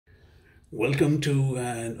Welcome to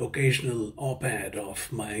an occasional op-ed of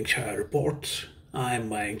MCR Reports. I'm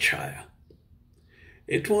Jean-Pierre.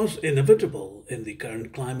 It was inevitable in the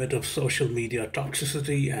current climate of social media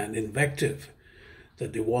toxicity and invective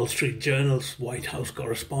that the Wall Street Journal's White House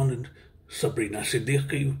correspondent Sabrina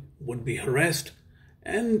Siddiqui would be harassed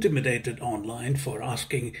and intimidated online for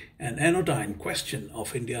asking an anodyne question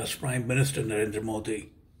of India's Prime Minister Narendra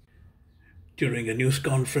Modi. During a news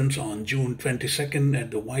conference on June 22nd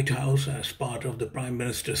at the White House as part of the Prime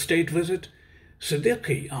Minister's state visit,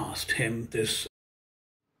 Siddiqui asked him this.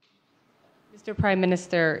 Mr. Prime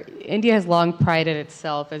Minister, India has long prided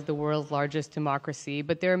itself as the world's largest democracy,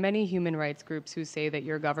 but there are many human rights groups who say that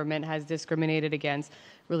your government has discriminated against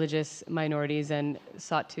religious minorities and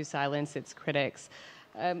sought to silence its critics.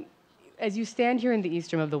 As you stand here in the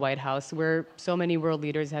East Room of the White House, where so many world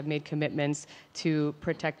leaders have made commitments to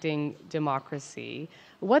protecting democracy,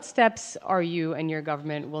 what steps are you and your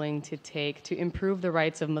government willing to take to improve the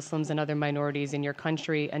rights of Muslims and other minorities in your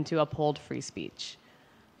country and to uphold free speech?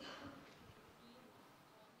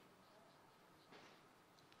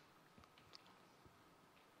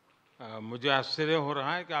 मुझे आश्चर्य हो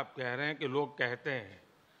रहा है कि आप कह रहे हैं कि लोग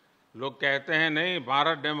कहते हैं नहीं,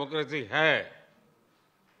 भारत डेमोक्रेसी है।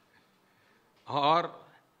 और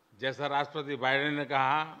जैसा राष्ट्रपति बाइडेन ने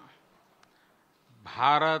कहा,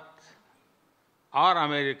 भारत और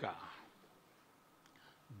अमेरिका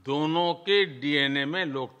दोनों के डीएनए में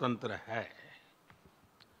लोकतंत्र है।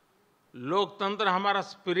 लोकतंत्र हमारा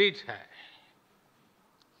स्पिरिट है,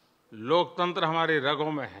 लोकतंत्र हमारी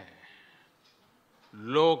रगों में है,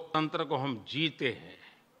 लोकतंत्र को हम जीते हैं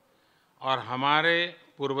और हमारे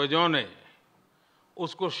पूर्वजों ने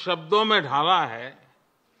उसको शब्दों में ढाला है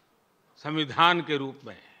संविधान के रूप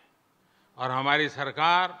में। और हमारी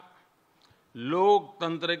सरकार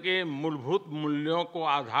लोकतंत्र के मूलभूत मूल्यों को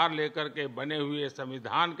आधार लेकर के बने हुए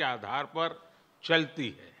संविधान के आधार पर चलती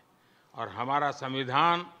है। और हमारा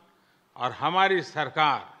संविधान और हमारी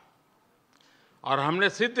सरकार, और हमने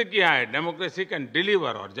सिद्ध किया है डेमोक्रेसी कैन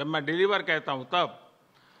डिलीवर। और जब मैं डिलीवर कहता हूं तब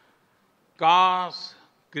कास्ट,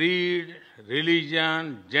 क्रीड,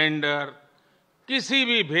 रिलीजन, जेंडर, किसी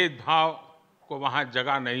भी भेदभाव को वहां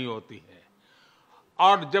जगह नहीं होती है।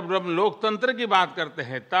 और जब हम लोकतंत्र की बात करते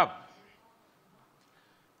हैं तब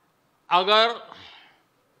अगर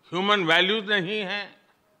ह्यूमन वैल्यूज नहीं है,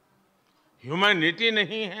 ह्यूमैनिटी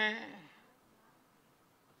नहीं है,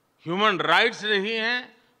 ह्यूमन राइट्स नहीं है,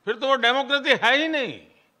 फिर तो वो डेमोक्रेसी है ही नहीं।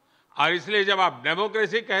 और इसलिए जब आप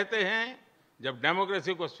डेमोक्रेसी कहते हैं, जब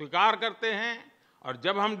डेमोक्रेसी को स्वीकार करते हैं और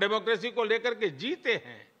जब हम डेमोक्रेसी को लेकर के जीते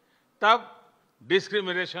हैं, तब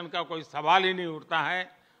डिस्क्रिमिनेशन का कोई सवाल ही नहीं उठता है।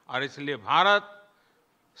 और इसलिए भारत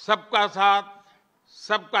सबका साथ,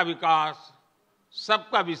 सबका विकास,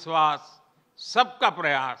 सबका विश्वास, सबका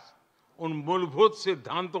प्रयास, उन मूलभूत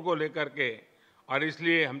सिद्धांतों को लेकर के, और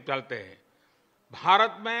इसलिए हम चलते हैं।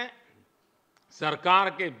 भारत में सरकार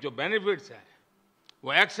के जो बेनिफिट्स हैं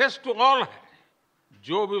वो एक्सेस टू ऑल है,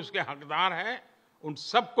 जो भी उसके हकदार हैं उन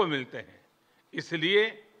सबको मिलते हैं। इसलिए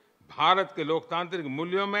भारत के लोकतांत्रिक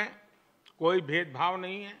मूल्यों में कोई भेदभाव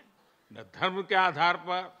नहीं है, न धर्म के आधार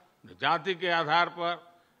पर, न जाति के आधार पर,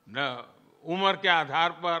 न उम्र के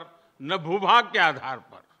आधार पर, न भूभाग के आधार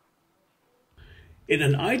पर। In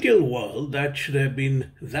an ideal world, that should have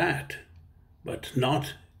been that, but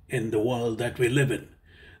not in the world that we live in.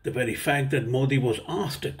 The very fact that Modi was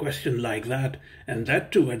asked a question like that, and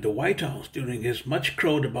that too at the White House during his much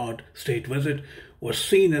crowed about state visit, was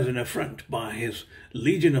seen as an affront by his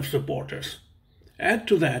legion of supporters. Add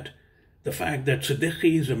to that the fact that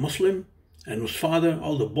Siddiqui is a Muslim and whose father,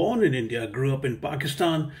 although born in India, grew up in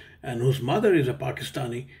Pakistan and whose mother is a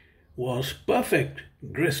Pakistani, was perfect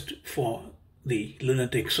grist for the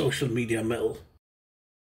lunatic social media mill.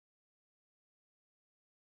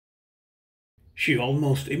 She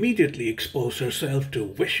almost immediately exposed herself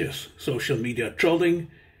to vicious social media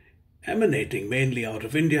trolling, emanating mainly out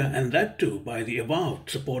of India, and that too by the avowed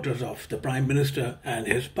supporters of the Prime Minister and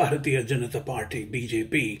his Bharatiya Janata Party,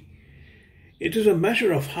 BJP. It is a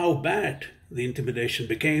measure of how bad the intimidation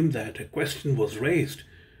became that a question was raised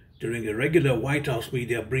during a regular White House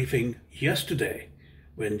media briefing yesterday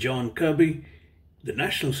when John Kirby, the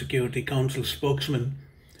National Security Council spokesman,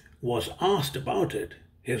 was asked about it.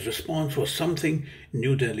 His response was something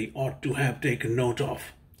New Delhi ought to have taken note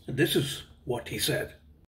of. This is what he said.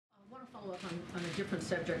 I want to follow up on a different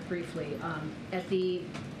subject briefly. At the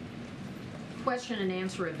question and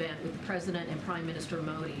answer event with the President and Prime Minister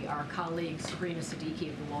Modi, our colleague Sabrina Siddiqui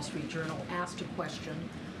of the Wall Street Journal asked a question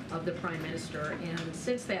of the Prime Minister, and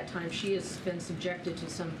since that time she has been subjected to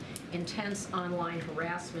some intense online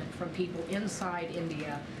harassment from people inside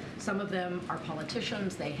India, Some of them are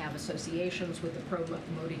politicians. They have associations with the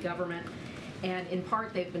pro-Modi government. And in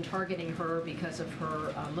part, they've been targeting her because of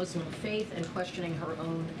her Muslim faith and questioning her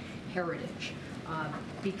own heritage.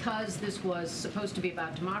 Because this was supposed to be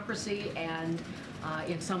about democracy and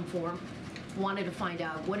in some form, wanted to find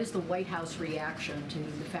out what is the White House reaction to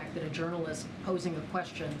the fact that a journalist posing a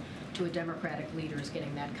question to a Democratic leader is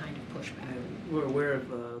getting that kind of pushback. We're aware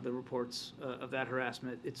of the reports of that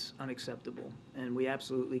harassment. It's unacceptable, and we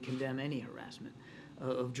absolutely condemn any harassment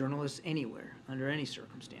of journalists anywhere, under any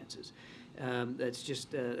circumstances.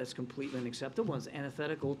 That's completely unacceptable. It's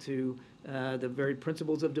antithetical to the very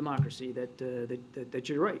principles of democracy that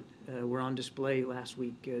you're right, were on display last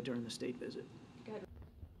week during the state visit.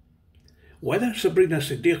 Whether Sabrina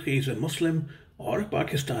Siddiqui is a Muslim or a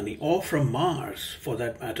Pakistani, or from Mars for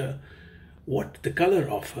that matter, what the color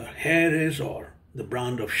of her hair is or the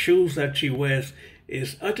brand of shoes that she wears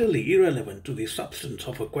is utterly irrelevant to the substance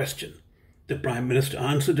of a question. The Prime Minister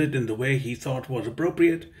answered it in the way he thought was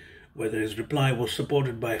appropriate. Whether his reply was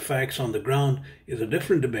supported by facts on the ground is a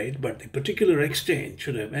different debate, but the particular exchange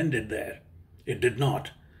should have ended there. It did not,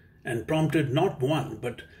 and prompted not one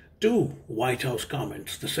but two White House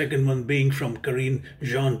comments, the second one being from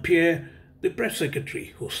Jean-Pierre, the press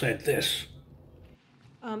secretary, who said this.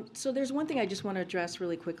 So there's one thing I just want to address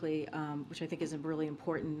really quickly, which I think is really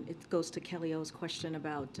important. It goes to Kelly O's question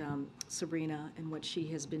about Sabrina and what she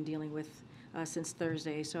has been dealing with since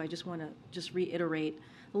Thursday. So I just want to reiterate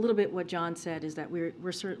a little bit what John said, is that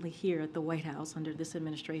we're certainly here at the White House under this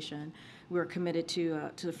administration. We're committed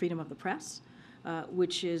to the freedom of the press,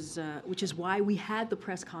 which is why we had the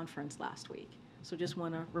press conference last week. So just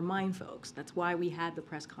want to remind folks, that's why we had the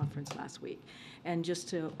press conference last week. And just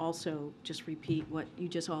to also just repeat what you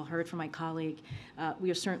just all heard from my colleague, we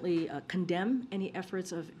are certainly condemn any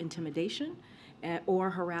efforts of intimidation or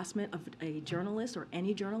harassment of a journalist or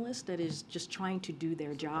any journalist that is just trying to do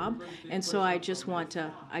their job. And so I just want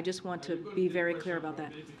to be very clear about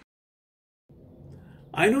that.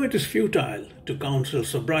 I know it is futile to counsel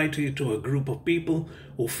sobriety to a group of people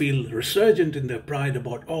who feel resurgent in their pride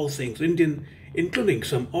about all things Indian, including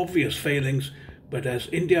some obvious failings, but as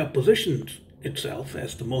India positions itself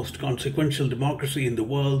as the most consequential democracy in the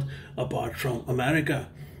world apart from America,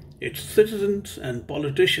 its citizens and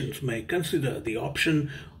politicians may consider the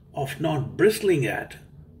option of not bristling at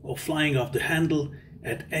or flying off the handle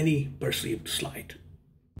at any perceived slight.